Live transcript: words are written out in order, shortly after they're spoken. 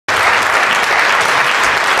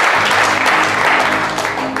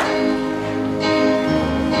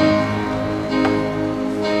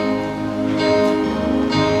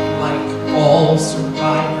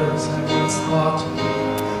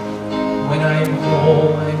I'm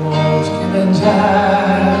home, I won't give a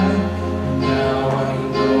damn. Now I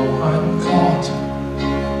know I'm caught.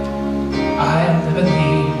 I'll never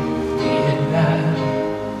leave Vietnam.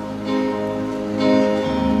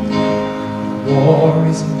 War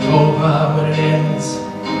isn't over when it ends.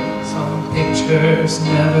 Some pictures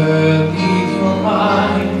never leave your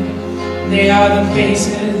mind. They are the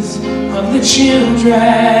faces of the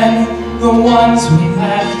children, the ones we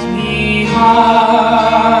left behind.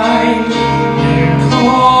 They're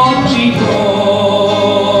called Bui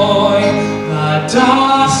Doi, the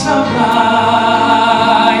dust of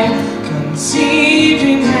life, conceived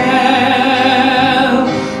in hell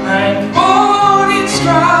and born in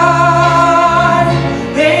strife.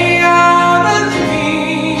 They are the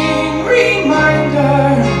living reminder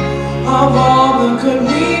of all the good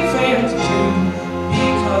we failed to do,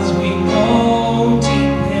 because we know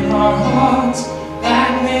deep in our hearts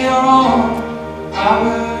that they are all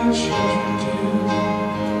our children too.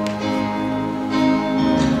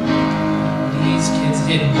 These kids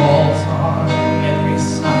hit walls on every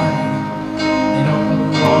side. They don't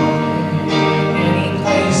belong in any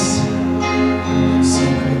place.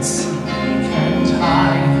 Secrets they can't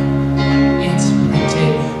hide. It's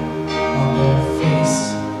printed on their face.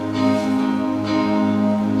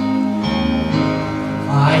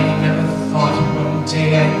 I never thought one day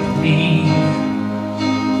I'd plead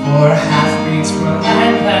for half-breeds from a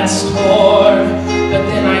land that's torn, but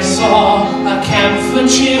then I saw a camp for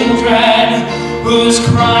children whose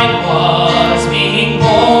crime was being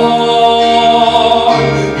born.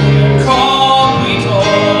 They're called Bui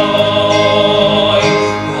Doi,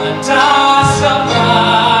 the dust of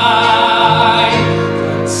life,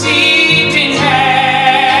 conceived in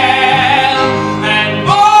hell and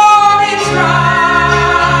born in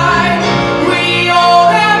strife. We owe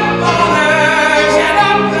them mothers and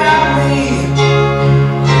a family,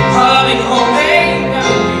 a loving home they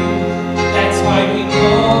never knew. That's why we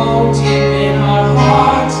know deep in our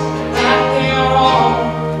hearts that they are all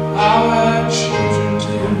our children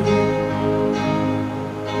too.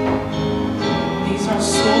 These are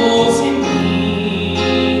souls in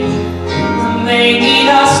need, and they need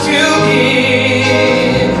us to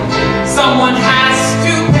give. Someone has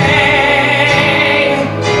to pay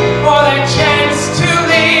for their chance to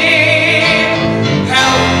live.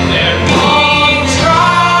 Help their being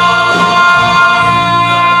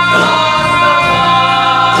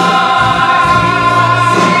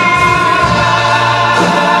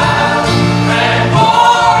and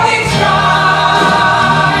born in strife.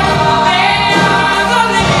 They are the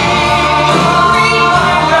living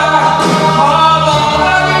reminder of all the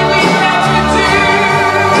good we meant to do.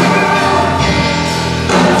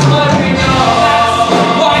 That's what we know. That's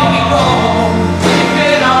why we know. Deep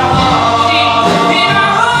in our hearts. Deep in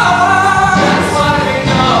our hearts. That's what we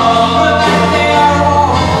know. That they are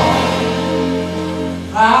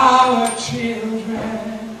all our children.